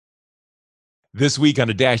This week on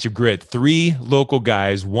A Dash of Grit, 3 local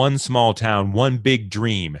guys, 1 small town, 1 big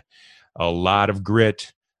dream. A lot of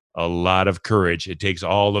grit, a lot of courage. It takes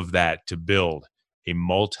all of that to build a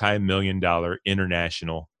multi-million-dollar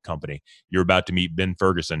international company. You're about to meet Ben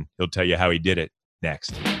Ferguson. He'll tell you how he did it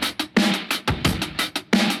next.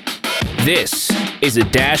 This is A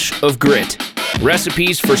Dash of Grit.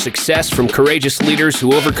 Recipes for success from courageous leaders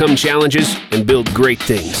who overcome challenges and build great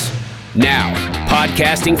things. Now,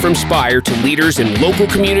 podcasting from Spire to leaders in local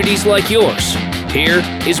communities like yours, here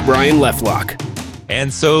is Brian Leflock.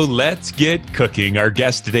 And so let's get cooking. Our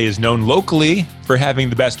guest today is known locally for having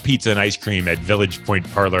the best pizza and ice cream at Village Point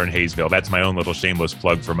Parlor in Hayesville. That's my own little shameless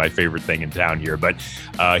plug for my favorite thing in town here. But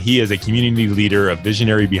he is a community leader, a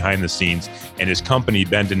visionary behind the scenes, and his company,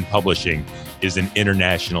 Bendon Publishing, is an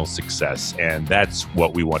international success. And that's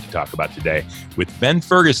what we want to talk about today with Ben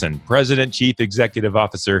Ferguson, President, Chief Executive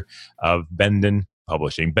Officer of Bendon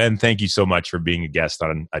Publishing. Ben, thank you so much for being a guest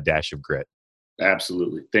on A Dash of Grit.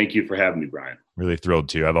 Absolutely. Thank you for having me, Brian. Really thrilled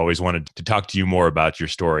to. I've always wanted to talk to you more about your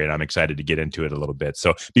story, and I'm excited to get into it a little bit.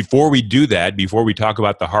 So before we do that, before we talk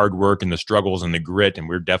about the hard work and the struggles and the grit, and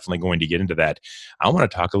we're definitely going to get into that, I want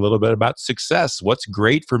to talk a little bit about success. What's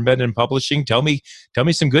great for Bendon Publishing? Tell me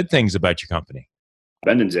some good things about your company.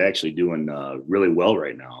 Bendon's actually doing really well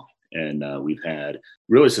right now, and we've had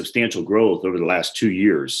really substantial growth over the last 2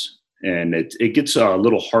 years. And it gets a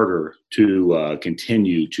little harder to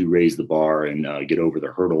continue to raise the bar and get over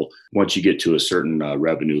the hurdle once you get to a certain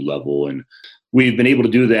revenue level. And we've been able to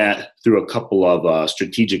do that through a couple of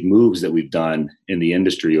strategic moves that we've done in the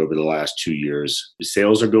industry over the last 2 years. The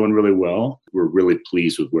sales are going really well. We're really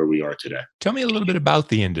pleased with where we are today. Tell me a little bit about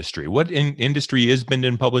the industry. What industry is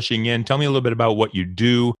Bendon Publishing in? Tell me a little bit about what you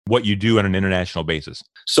do on an international basis.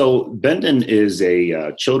 So Bendon is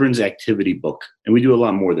a children's activity book, and we do a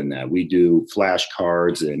lot more than that. We do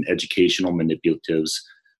flashcards and educational manipulatives.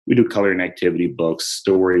 We do coloring activity books,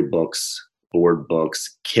 story books, board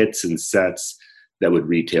books, kits and sets that would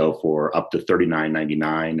retail for up to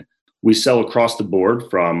 $39.99. We sell across the board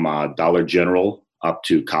from Dollar General up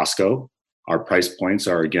to Costco. Our price points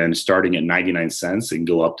are, again, starting at 99 cents and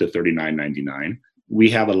go up to $39.99. We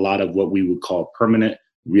have a lot of what we would call permanent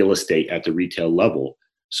real estate at the retail level.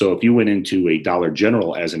 So if you went into a Dollar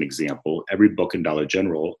General, as an example, every book in Dollar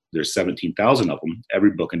General, there's 17,000 of them.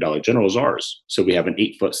 Every book in Dollar General is ours. So we have an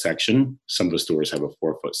 8-foot section. Some of the stores have a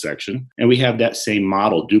 4-foot section. And we have that same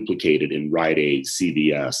model duplicated in Rite Aid,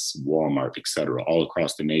 CVS, Walmart, et cetera, all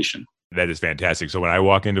across the nation. That is fantastic. So when I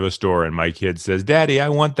walk into a store and my kid says, "Daddy, I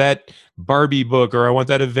want that Barbie book," or "I want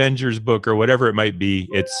that Avengers book," or whatever it might be,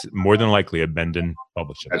 it's more than likely a Bendon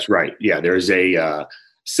Publishing. That's right. Yeah, there's a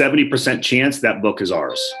 70% chance that book is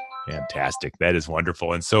ours. Fantastic. That is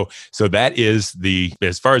wonderful. And so that is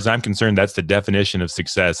as far as I'm concerned, that's the definition of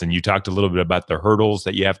success. And you talked a little bit about the hurdles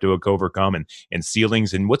that you have to overcome and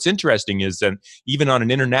ceilings. And what's interesting is that even on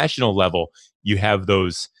an international level, you have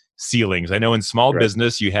those ceilings. I know in small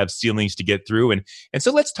business, you have ceilings to get through. And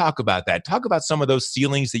so let's talk about that. Talk about some of those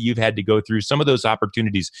ceilings that you've had to go through, some of those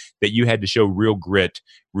opportunities that you had to show real grit,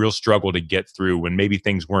 real struggle to get through when maybe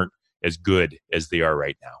things weren't as good as they are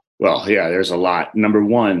right now. Well, yeah, there's a lot. Number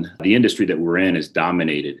one, the industry that we're in is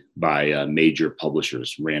dominated by major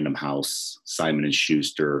publishers, Random House, Simon &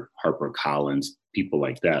 Schuster, HarperCollins, people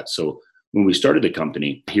like that. So when we started the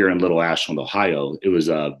company here in Little Ashland, Ohio, it was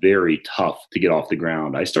very tough to get off the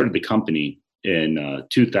ground. I started the company in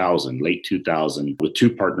 2000, late 2000, with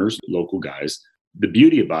 2 partners, local guys. The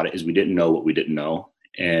beauty about it is we didn't know what we didn't know.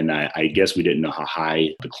 And I guess we didn't know how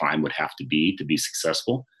high the climb would have to be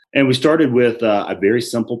successful. And we started with a very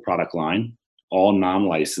simple product line, all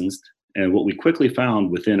non-licensed. And what we quickly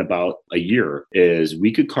found within about a year is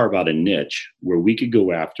we could carve out a niche where we could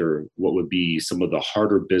go after what would be some of the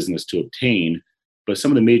harder business to obtain. But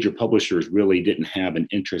some of the major publishers really didn't have an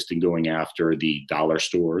interest in going after the dollar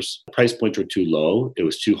stores. The price points were too low. It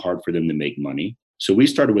was too hard for them to make money. So we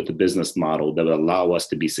started with a business model that would allow us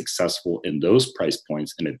to be successful in those price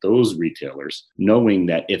points and at those retailers, knowing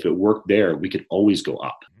that if it worked there, we could always go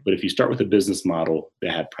up. But if you start with a business model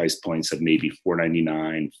that had price points of maybe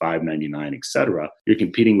 $4.99, $5.99, et cetera, you're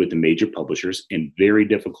competing with the major publishers and very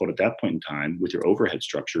difficult at that point in time with your overhead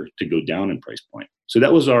structure to go down in price point. So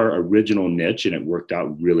that was our original niche, and it worked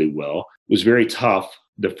out really well. It was very tough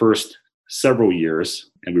the first several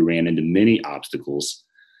years, and we ran into many obstacles.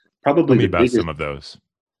 Tell me about some of those.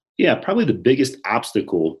 Yeah, probably the biggest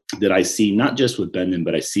obstacle that I see, not just with Bendon,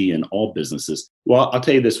 but I see in all businesses. Well, I'll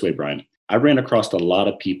tell you this way, Brian. I ran across a lot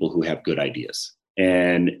of people who have good ideas.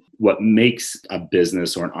 And what makes a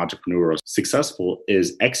business or an entrepreneur successful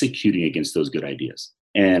is executing against those good ideas.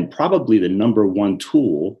 And probably the number one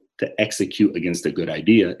tool to execute against a good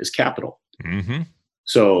idea is capital. Mm-hmm.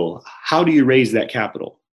 So how do you raise that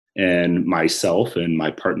capital? And myself and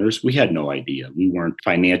my partners, we had no idea. We weren't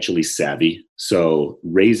financially savvy. So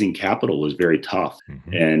raising capital was very tough.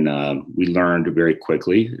 Mm-hmm. And we learned very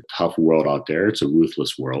quickly, tough world out there. It's a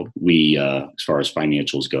ruthless world. As far as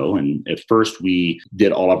financials go. And at first we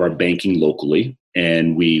did all of our banking locally.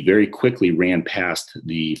 And we very quickly ran past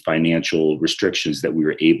the financial restrictions that we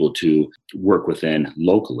were able to work within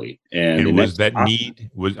locally. And was that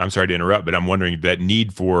I'm sorry to interrupt, but I'm wondering, that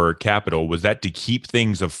need for capital, was that to keep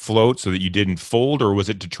things afloat so that you didn't fold, or was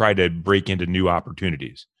it to try to break into new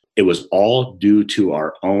opportunities? It was all due to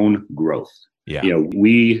our own growth. Yeah.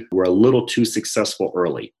 We were a little too successful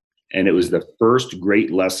early. And it was the first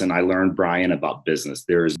great lesson I learned, Brian, about business.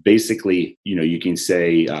 There's basically, you can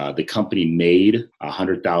say the company made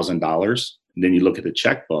 $100,000. Then you look at the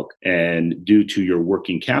checkbook, and due to your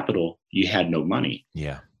working capital, you had no money.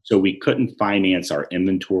 Yeah. So we couldn't finance our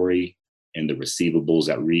inventory and the receivables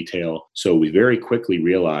at retail. So we very quickly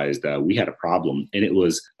realized that we had a problem. And it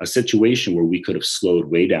was a situation where we could have slowed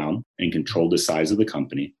way down and controlled the size of the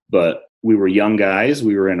company. But we were young guys.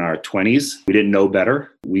 We were in our 20s. We didn't know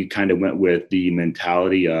better. We kind of went with the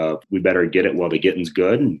mentality of we better get it while the getting's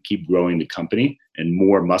good and keep growing the company, and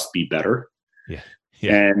more must be better. Yeah.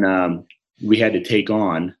 And we had to take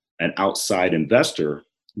on an outside investor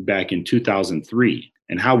back in 2003.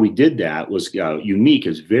 And how we did that was unique. It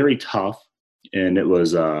was very tough. And it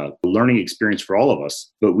was a learning experience for all of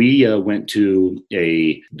us. But we went to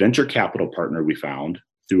a venture capital partner we found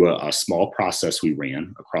through a small process we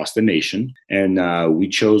ran across the nation. And we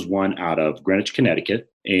chose one out of Greenwich, Connecticut.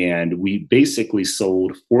 And we basically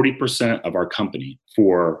sold 40% of our company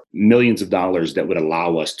for millions of dollars that would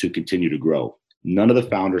allow us to continue to grow. None of the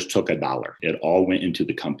founders took a dollar. It all went into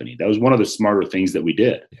the company. That was one of the smarter things that we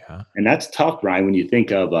did. Yeah. And that's tough, Brian, when you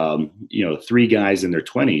think of, three guys in their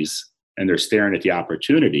 20s and they're staring at the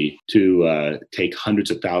opportunity to take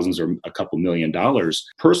hundreds of thousands or a couple $1 million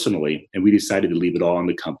personally. And we decided to leave it all in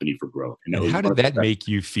the company for growth. And how did that make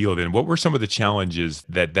you feel then? What were some of the challenges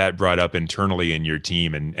that brought up internally in your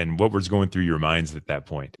team, and what was going through your minds at that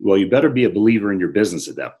point? Well, you better be a believer in your business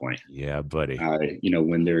at that point. Yeah, buddy.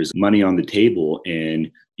 When there's money on the table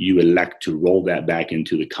and you elect to roll that back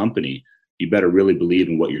into the company, you better really believe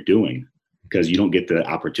in what you're doing, because you don't get the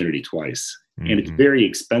opportunity twice. And it's very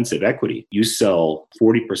expensive equity. You sell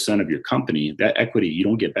 40% of your company, that equity you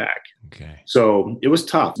don't get back. Okay. So it was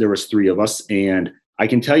tough. There was three of us. And I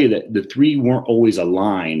can tell you that the three weren't always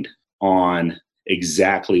aligned on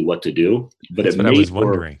exactly what to do. But That's what I was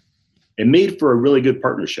wondering. It made for a really good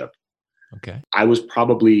partnership. Okay. I was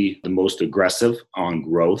probably the most aggressive on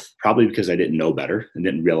growth, probably because I didn't know better and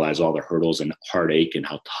didn't realize all the hurdles and heartache and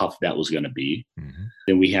how tough that was going to be. Mm-hmm.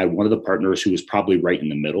 Then we had one of the partners who was probably right in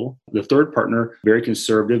the middle. The third partner, very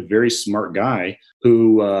conservative, very smart guy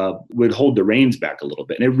who would hold the reins back a little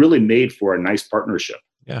bit. And it really made for a nice partnership.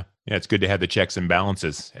 Yeah. Yeah. It's good to have the checks and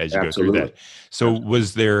balances as you Absolutely. go through that. So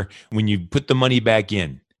was there, when you put the money back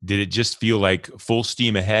in, did it just feel like full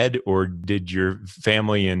steam ahead, or did your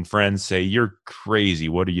family and friends say, "You're crazy.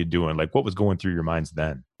 What are you doing?" Like, what was going through your minds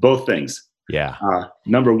then? Both things. Yeah.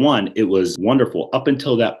 Number one, it was wonderful. Up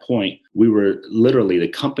until that point,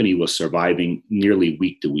 the company was surviving nearly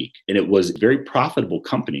week to week. And it was a very profitable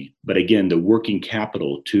company. But again, the working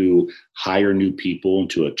capital to hire new people,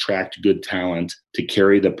 to attract good talent, to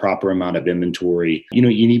carry the proper amount of inventory, you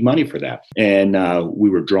need money for that. And we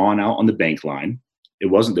were drawn out on the bank line. It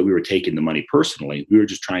wasn't that we were taking the money personally. We were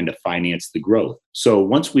just trying to finance the growth. So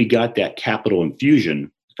once we got that capital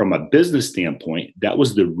infusion, from a business standpoint, that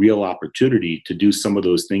was the real opportunity to do some of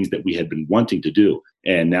those things that we had been wanting to do.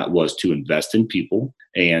 And that was to invest in people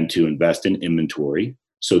and to invest in inventory.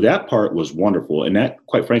 So that part was wonderful. And that,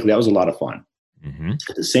 quite frankly, that was a lot of fun. Mm-hmm.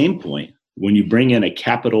 At the same point, when you bring in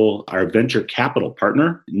our venture capital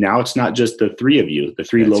partner, now it's not just the three of you, the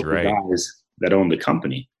three local guys that own the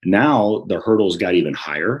company. Now the hurdles got even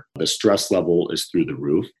higher. The stress level is through the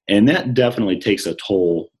roof. And that definitely takes a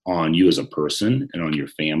toll on you as a person and on your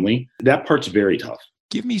family. That part's very tough.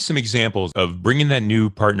 Give me some examples of bringing that new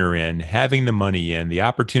partner in, having the money in, the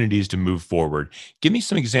opportunities to move forward. Give me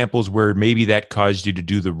some examples where maybe that caused you to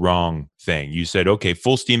do the wrong thing. You said, okay,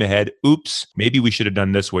 full steam ahead. Oops, maybe we should have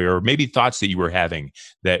done this way, or maybe thoughts that you were having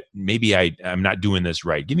that maybe I'm not doing this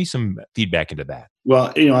right. Give me some feedback into that.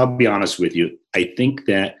 Well, I'll be honest with you. I think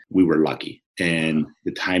that we were lucky and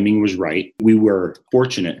the timing was right. We were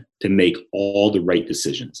fortunate to make all the right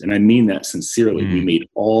decisions. And I mean that sincerely. We made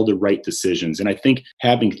all the right decisions. And I think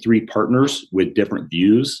having three partners with different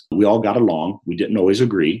views, we all got along. We didn't always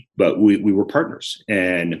agree, but we were partners.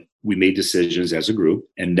 And we made decisions as a group,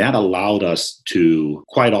 and that allowed us to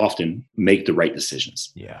quite often make the right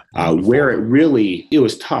decisions. Yeah. Where it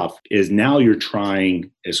was tough is now you're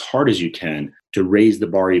trying as hard as you can to raise the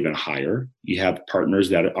bar even higher. You have partners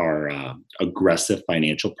that are aggressive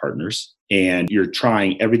financial partners, and you're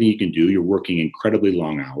trying everything you can do. You're working incredibly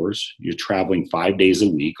long hours. You're traveling 5 days a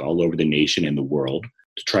week all over the nation and the world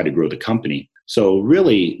to try to grow the company. So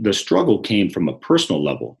really, the struggle came from a personal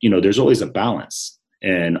level. There's always a balance.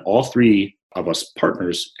 And all three of us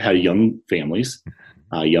partners had young families,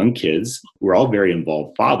 young kids. We're all very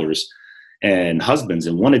involved fathers and husbands,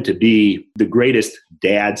 and wanted to be the greatest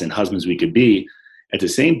dads and husbands we could be. At the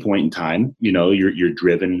same point in time, you're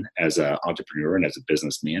driven as an entrepreneur and as a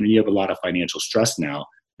businessman, and you have a lot of financial stress now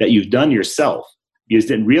that you've done yourself. You just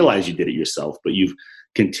didn't realize you did it yourself, but you've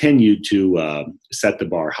continued to set the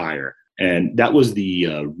bar higher. And that was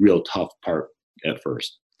the real tough part at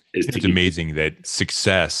first. It's amazing that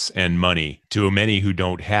success and money, to many who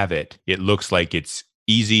don't have it, it looks like it's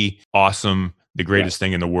easy, awesome, the greatest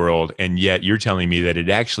thing in the world. And yet you're telling me that it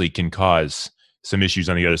actually can cause some issues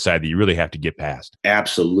on the other side that you really have to get past.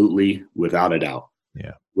 Absolutely, without a doubt.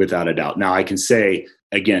 Yeah. Without a doubt. Now, I can say,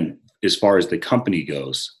 again, as far as the company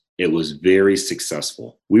goes, it was very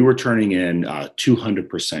successful. We were turning in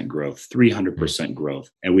 200% growth, 300% growth.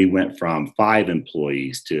 And we went from 5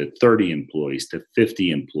 employees to 30 employees to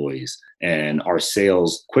 50 employees. And our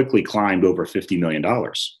sales quickly climbed over $50 million.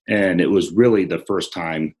 And it was really the first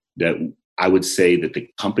time that I would say that the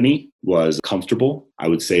company was comfortable. I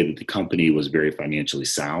would say that the company was very financially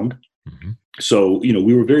sound. Mm-hmm. So,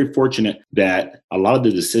 we were very fortunate that a lot of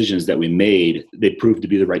the decisions that we made, they proved to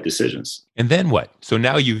be the right decisions. And then what? So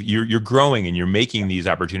now you're growing and you're making these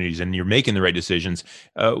opportunities and you're making the right decisions.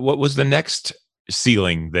 What was the next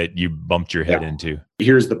ceiling that you bumped your head into?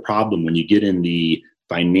 Here's the problem when you get in the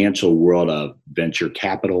financial world of venture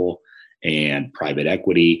capital and private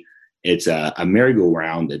equity. It's a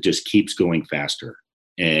merry-go-round that just keeps going faster,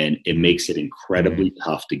 and it makes it incredibly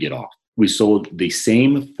tough to get off. We sold the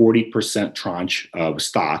same 40% tranche of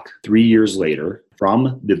stock 3 years later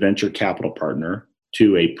from the venture capital partner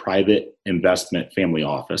to a private investment family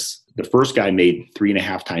office. The first guy made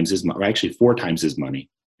 3.5 times his money, or actually 4 times his money,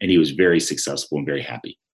 and he was very successful and very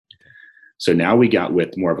happy. So now we got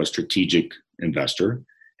with more of a strategic investor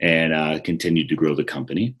and continued to grow the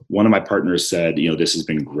company. One of my partners said, this has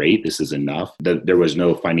been great. This is enough. There was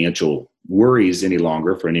no financial worries any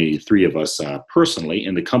longer for any 3 of us personally,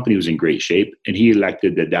 and the company was in great shape. And he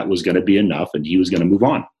elected that was going to be enough, and he was going to move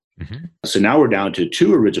on. Mm-hmm. So now we're down to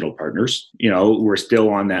 2 original partners. We're still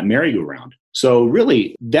on that merry-go-round. So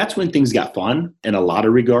really, that's when things got fun in a lot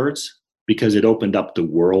of regards, because it opened up the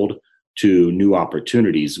world to new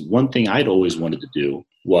opportunities. One thing I'd always wanted to do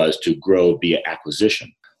was to grow via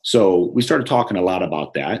acquisition. So we started talking a lot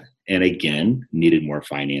about that, and again, needed more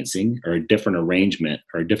financing or a different arrangement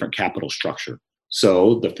or a different capital structure.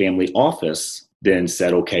 So the family office then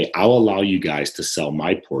said, okay, I'll allow you guys to sell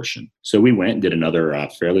my portion. So we went and did another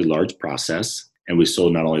fairly large process, and we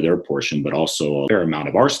sold not only their portion, but also a fair amount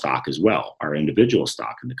of our stock as well, our individual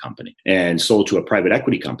stock in the company, and sold to a private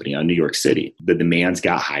equity company in New York City. The demands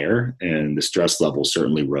got higher and the stress level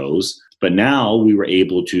certainly rose. But now we were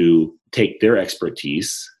able to take their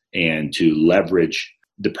expertise and to leverage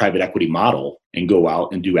the private equity model and go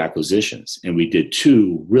out and do acquisitions. And we did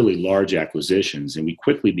 2 really large acquisitions, and we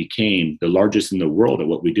quickly became the largest in the world at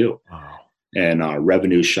what we do. Wow. And our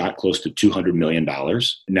revenue shot close to $200 million.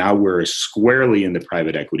 Now we're squarely in the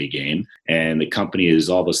private equity game, and the company is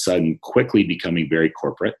all of a sudden quickly becoming very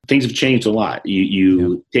corporate. Things have changed a lot.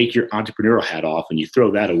 You take your entrepreneurial hat off and you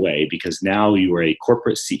throw that away, because now you are a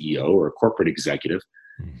corporate CEO or a corporate executive.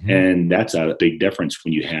 Mm-hmm. And that's a big difference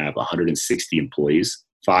when you have 160 employees,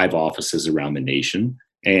 5 offices around the nation,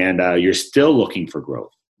 and you're still looking for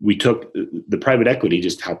growth. We took the private equity,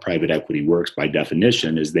 just how private equity works by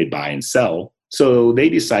definition is they buy and sell. So they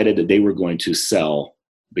decided that they were going to sell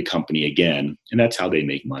the company again, and that's how they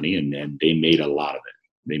make money. And they made a lot of it.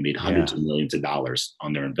 They made hundreds of millions of dollars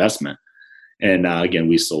on their investment. And again,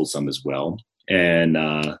 we sold some as well. And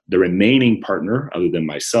the remaining partner, other than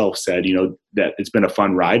myself, said, that it's been a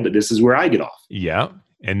fun ride, but this is where I get off. Yeah.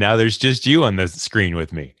 And now there's just you on the screen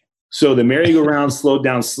with me. So the merry-go-round slowed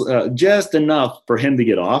down just enough for him to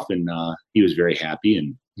get off. And he was very happy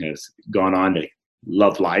and has gone on to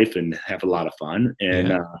love life and have a lot of fun.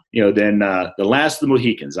 And, then the last of the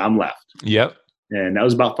Mohicans, I'm left. Yep. And that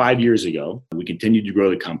was about 5 years ago. We continued to grow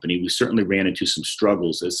the company. We certainly ran into some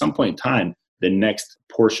struggles. At some point in time, the next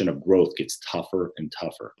portion of growth gets tougher and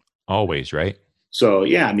tougher. Always, right? So,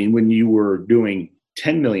 when you were doing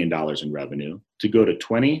 $10 million in revenue to go to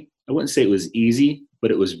 20, I wouldn't say it was easy,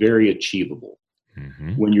 but it was very achievable.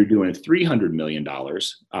 Mm-hmm. When you're doing $300 million,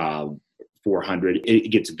 400,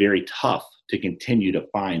 it gets very tough to continue to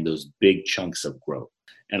find those big chunks of growth.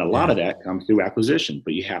 And a lot of that comes through acquisition,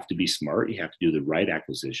 but you have to be smart. You have to do the right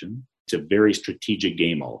acquisition. It's a very strategic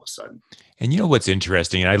game all of a sudden. And you know what's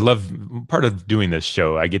interesting, and I love part of doing this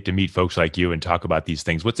show, I get to meet folks like you and talk about these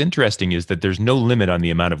things. What's interesting is that there's no limit on the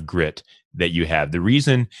amount of grit that you have. The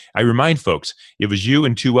reason I remind folks, it was you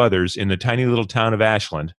and two others in the tiny little town of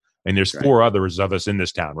Ashland, and there's four others of us in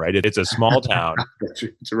this town, right? It's a small town.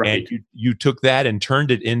 That's right. And you took that and turned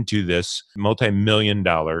it into this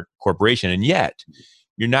multi-million-dollar corporation, and yet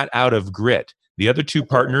you're not out of grit. The other two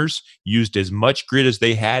partners used as much grit as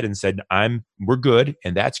they had and said, we're good,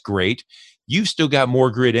 and that's great. You've still got more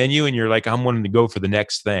grit in you, and you're like, I'm wanting to go for the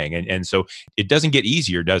next thing. And so it doesn't get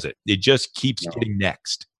easier, does it? It just keeps getting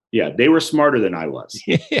next. Yeah, they were smarter than I was.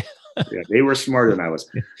 Yeah, they were smarter than I was.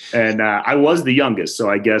 And I was the youngest, so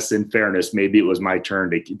I guess in fairness, maybe it was my turn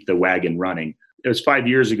to keep the wagon running. It was 5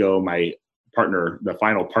 years ago, my partner, the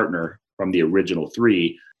final partner from the original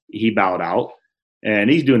three, he bowed out.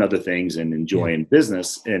 And he's doing other things and enjoying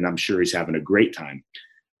business, and I'm sure he's having a great time.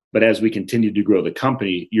 But as we continue to grow the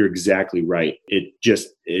company, you're exactly right. It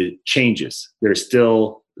changes. There's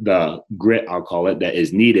still the grit, I'll call it, that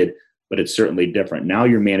is needed, but it's certainly different. Now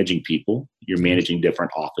you're managing people. You're managing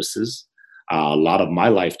different offices. A lot of my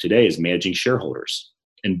life today is managing shareholders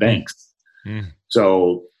and banks. Mm.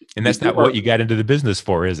 So, and that's not what you got into the business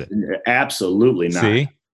for, is it? Absolutely not. See?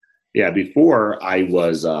 Yeah, before I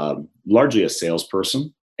was largely a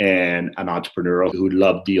salesperson and an entrepreneur who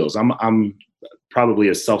loved deals. I'm probably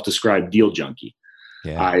a self-described deal junkie.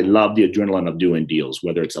 Yeah. I love the adrenaline of doing deals,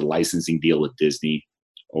 whether it's a licensing deal with Disney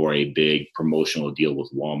or a big promotional deal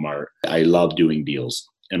with Walmart. I love doing deals.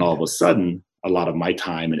 And all of a sudden, a lot of my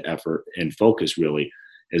time and effort and focus really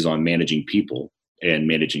is on managing people and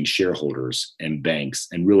managing shareholders and banks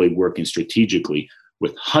and really working strategically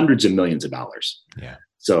with hundreds of millions of dollars. Yeah.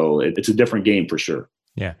 So it's a different game for sure.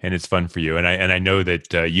 Yeah, and it's fun for you. And I know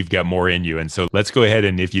that you've got more in you. And so let's go ahead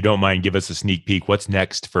and, if you don't mind, give us a sneak peek. What's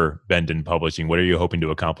next for Bendon Publishing? What are you hoping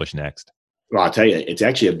to accomplish next? Well, I'll tell you, it's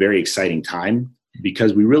actually a very exciting time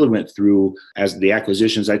because we really went through, as the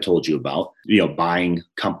acquisitions I told you about, buying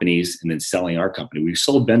companies and then selling our company. We've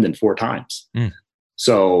sold Bendon 4 times. Mm.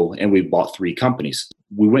 So, and we bought 3 companies.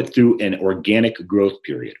 We went through an organic growth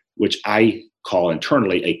period, which I call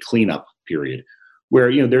internally a cleanup period,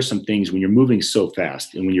 where, there's some things when you're moving so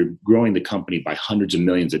fast and when you're growing the company by hundreds of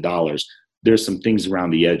millions of dollars, there's some things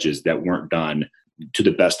around the edges that weren't done to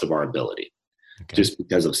the best of our ability, just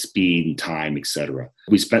because of speed and time, et cetera.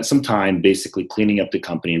 We spent some time basically cleaning up the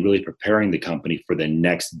company and really preparing the company for the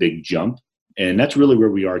next big jump. And that's really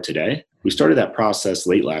where we are today. We started that process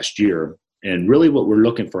late last year. And really what we're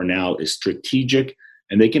looking for now is strategic,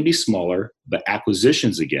 and they can be smaller, but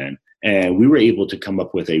acquisitions again. And we were able to come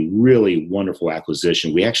up with a really wonderful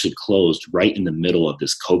acquisition. We actually closed right in the middle of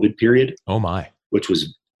this COVID period. Oh my. Which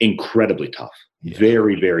was incredibly tough. Yeah.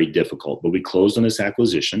 Very, very difficult. But we closed on this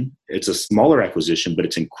acquisition. It's a smaller acquisition, but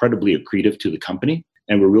it's incredibly accretive to the company.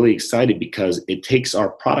 And we're really excited because it takes our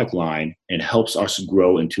product line and helps us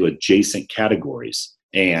grow into adjacent categories.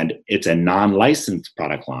 And it's a non-licensed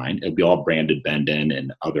product line. It'll be all branded Bendon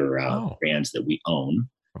and other brands that we own.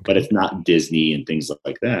 Okay. But it's not Disney and things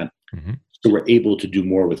like that. Mm-hmm. So we're able to do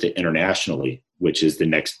more with it internationally, which is the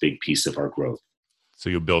next big piece of our growth. So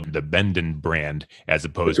you'll build the Bendon brand as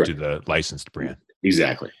opposed to the licensed brand.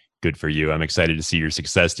 Exactly. Good for you. I'm excited to see your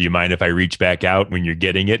success. Do you mind if I reach back out when you're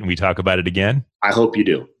getting it and we talk about it again? I hope you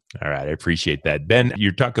do. All right. I appreciate that. Ben,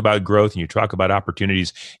 you talk about growth and you talk about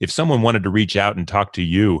opportunities. If someone wanted to reach out and talk to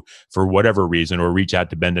you for whatever reason or reach out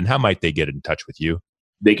to Bendon, how might they get in touch with you?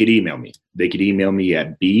 They could email me. They could email me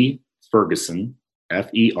at bferguson, Ferguson,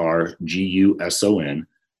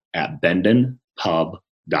 at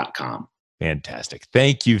bendonpub.com. Fantastic.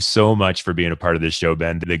 Thank you so much for being a part of this show,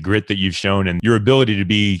 Ben. The grit that you've shown and your ability to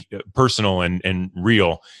be personal and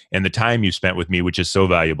real and the time you spent with me, which is so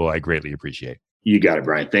valuable, I greatly appreciate. You got it,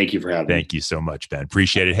 Brian. Thank you for having me. Thank you so much, Ben.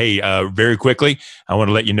 Appreciate it. Hey, very quickly, I want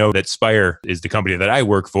to let you know that Spire is the company that I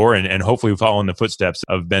work for and hopefully follow in the footsteps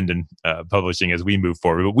of Bendon Publishing as we move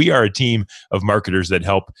forward. But we are a team of marketers that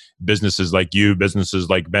help businesses like you, businesses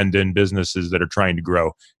like Bendon, businesses that are trying to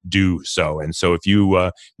grow, do so. And so if you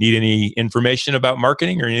need any information about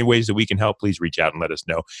marketing or any ways that we can help, please reach out and let us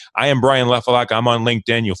know. I am Brian Lefelock. I'm on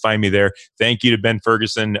LinkedIn. You'll find me there. Thank you to Ben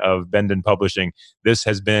Ferguson of Bendon Publishing. This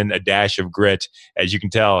has been a dash of grit. As you can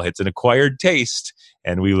tell, it's an acquired taste,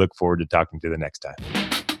 and we look forward to talking to you the next time.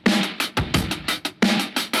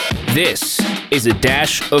 This is A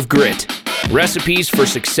Dash of Grit, Recipes for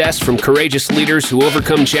success from courageous leaders who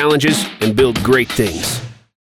overcome challenges and build great things.